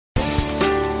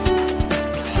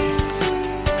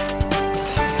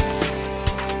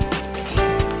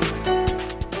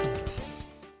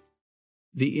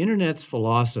The Internet's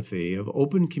philosophy of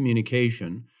open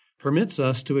communication permits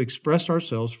us to express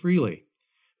ourselves freely,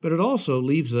 but it also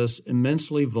leaves us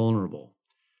immensely vulnerable.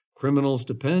 Criminals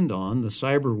depend on the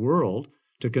cyber world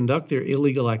to conduct their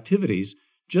illegal activities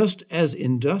just as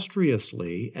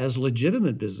industriously as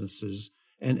legitimate businesses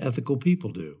and ethical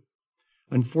people do.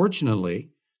 Unfortunately,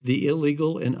 the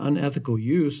illegal and unethical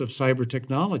use of cyber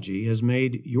technology has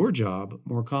made your job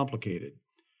more complicated.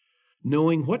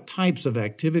 Knowing what types of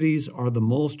activities are the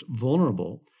most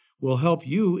vulnerable will help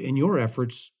you in your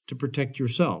efforts to protect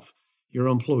yourself, your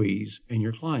employees, and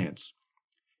your clients.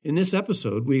 In this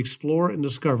episode, we explore and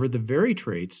discover the very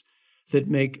traits that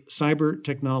make cyber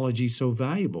technology so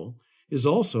valuable is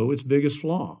also its biggest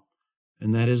flaw,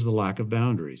 and that is the lack of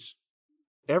boundaries.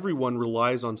 Everyone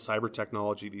relies on cyber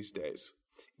technology these days,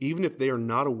 even if they are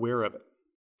not aware of it.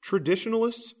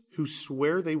 Traditionalists who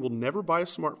swear they will never buy a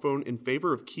smartphone in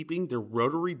favor of keeping their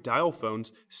rotary dial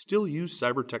phones still use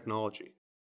cyber technology.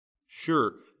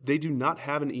 Sure, they do not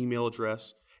have an email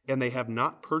address, and they have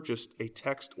not purchased a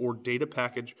text or data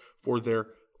package for their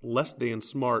less than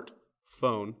smart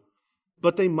phone,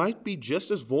 but they might be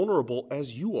just as vulnerable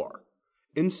as you are.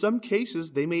 In some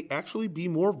cases, they may actually be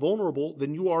more vulnerable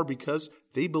than you are because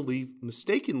they believe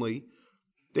mistakenly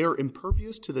they are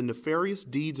impervious to the nefarious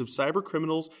deeds of cyber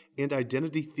criminals and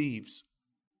identity thieves.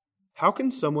 How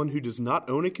can someone who does not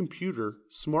own a computer,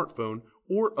 smartphone,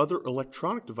 or other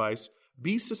electronic device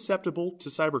be susceptible to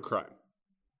cybercrime?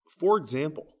 For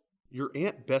example, your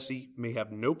Aunt Bessie may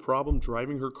have no problem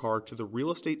driving her car to the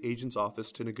real estate agent's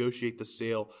office to negotiate the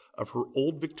sale of her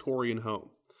old Victorian home.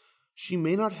 She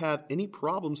may not have any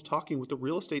problems talking with the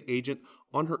real estate agent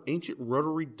on her ancient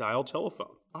rotary dial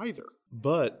telephone either.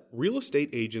 But real estate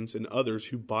agents and others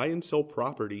who buy and sell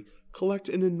property collect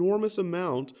an enormous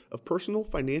amount of personal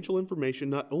financial information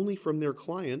not only from their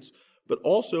clients, but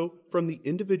also from the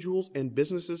individuals and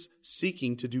businesses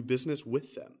seeking to do business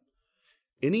with them.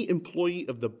 Any employee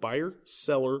of the buyer,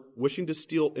 seller wishing to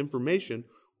steal information,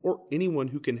 or anyone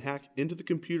who can hack into the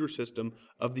computer system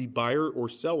of the buyer or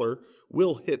seller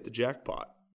will hit the jackpot.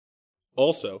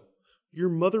 Also, your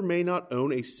mother may not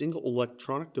own a single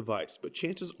electronic device, but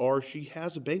chances are she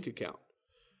has a bank account.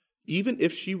 Even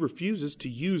if she refuses to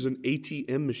use an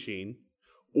ATM machine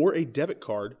or a debit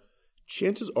card,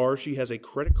 chances are she has a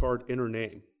credit card in her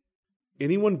name.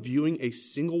 Anyone viewing a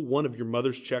single one of your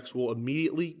mother's checks will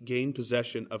immediately gain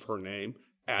possession of her name,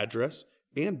 address,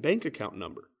 and bank account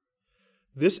number.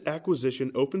 This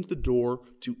acquisition opens the door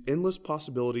to endless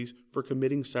possibilities for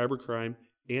committing cybercrime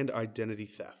and identity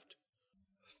theft.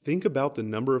 Think about the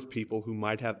number of people who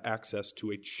might have access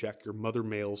to a check your mother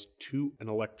mails to an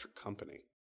electric company.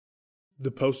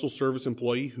 The Postal Service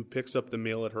employee who picks up the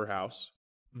mail at her house.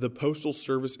 The Postal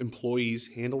Service employees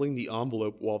handling the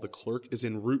envelope while the clerk is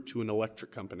en route to an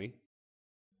electric company.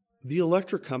 The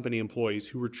electric company employees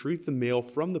who retrieve the mail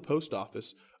from the post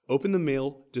office, open the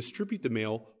mail, distribute the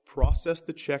mail, process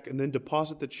the check, and then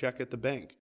deposit the check at the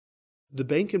bank. The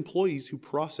bank employees who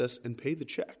process and pay the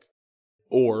check.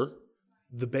 Or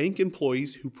the bank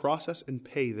employees who process and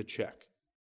pay the check.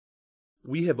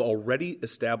 We have already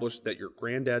established that your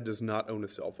granddad does not own a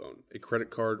cell phone, a credit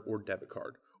card or debit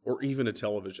card, or even a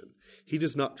television. He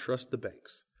does not trust the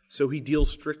banks, so he deals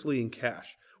strictly in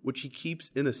cash, which he keeps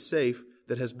in a safe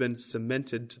that has been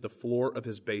cemented to the floor of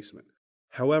his basement.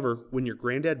 However, when your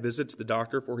granddad visits the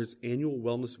doctor for his annual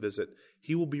wellness visit,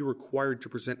 he will be required to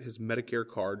present his Medicare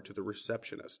card to the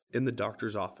receptionist in the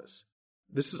doctor's office.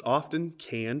 This is often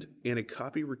canned and a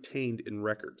copy retained in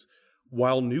records,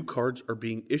 while new cards are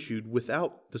being issued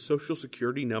without the Social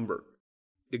Security number.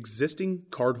 Existing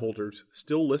cardholders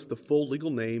still list the full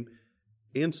legal name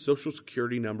and Social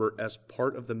Security number as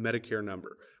part of the Medicare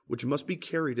number, which must be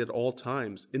carried at all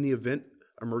times in the event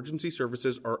emergency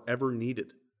services are ever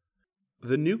needed.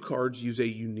 The new cards use a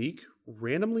unique,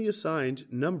 randomly assigned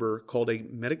number called a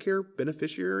Medicare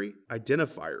Beneficiary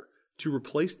Identifier to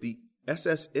replace the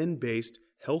SSN-based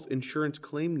health insurance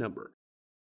claim number.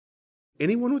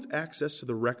 Anyone with access to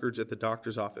the records at the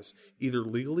doctor's office, either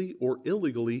legally or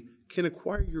illegally, can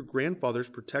acquire your grandfather's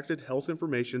protected health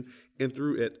information and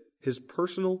through it, his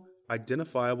personal,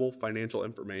 identifiable financial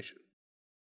information.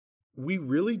 We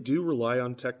really do rely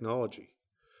on technology.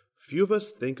 Few of us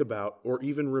think about or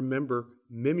even remember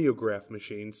mimeograph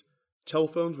machines,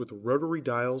 telephones with rotary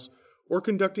dials, or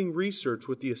conducting research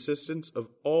with the assistance of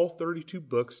all 32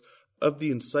 books of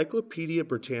the Encyclopedia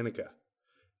Britannica.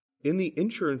 In the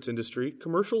insurance industry,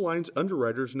 commercial lines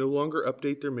underwriters no longer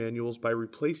update their manuals by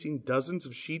replacing dozens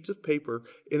of sheets of paper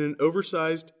in an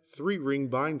oversized 3-ring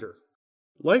binder.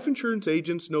 Life insurance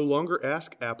agents no longer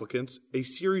ask applicants a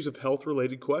series of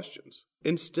health-related questions.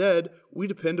 Instead, we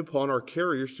depend upon our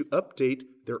carriers to update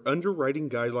their underwriting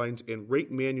guidelines and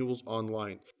rate manuals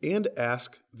online, and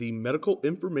ask the Medical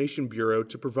Information Bureau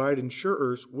to provide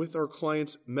insurers with our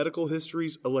clients' medical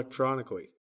histories electronically.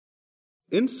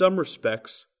 In some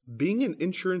respects, being an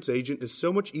insurance agent is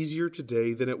so much easier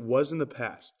today than it was in the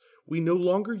past. We no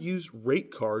longer use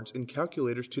rate cards and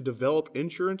calculators to develop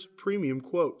insurance premium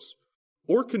quotes,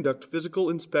 or conduct physical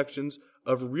inspections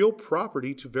of real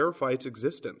property to verify its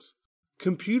existence.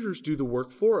 Computers do the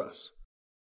work for us,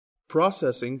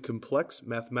 processing complex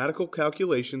mathematical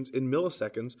calculations in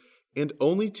milliseconds and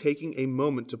only taking a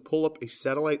moment to pull up a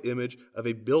satellite image of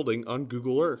a building on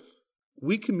Google Earth.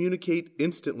 We communicate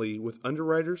instantly with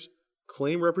underwriters,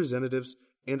 claim representatives,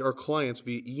 and our clients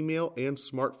via email and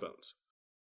smartphones.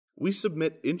 We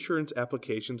submit insurance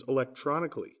applications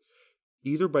electronically,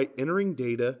 either by entering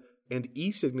data and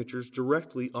e-signatures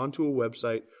directly onto a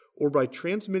website or by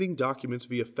transmitting documents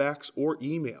via fax or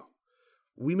email.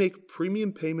 We make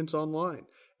premium payments online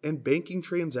and banking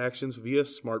transactions via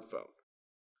smartphone.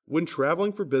 When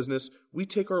traveling for business, we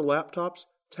take our laptops,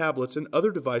 tablets, and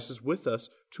other devices with us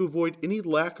to avoid any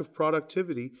lack of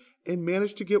productivity and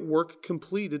manage to get work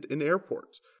completed in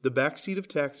airports, the backseat of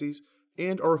taxis,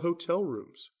 and our hotel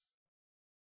rooms.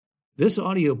 This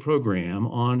audio program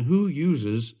on who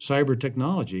uses cyber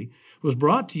technology was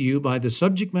brought to you by the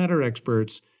subject matter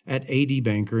experts at AD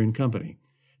Banker & Company,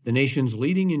 the nation's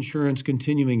leading insurance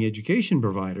continuing education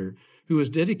provider who is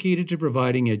dedicated to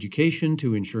providing education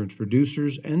to insurance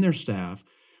producers and their staff,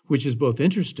 which is both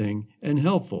interesting and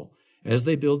helpful as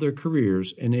they build their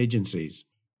careers in agencies.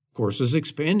 Courses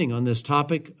expanding on this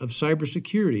topic of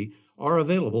cybersecurity are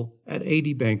available at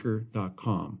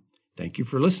adbanker.com. Thank you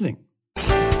for listening.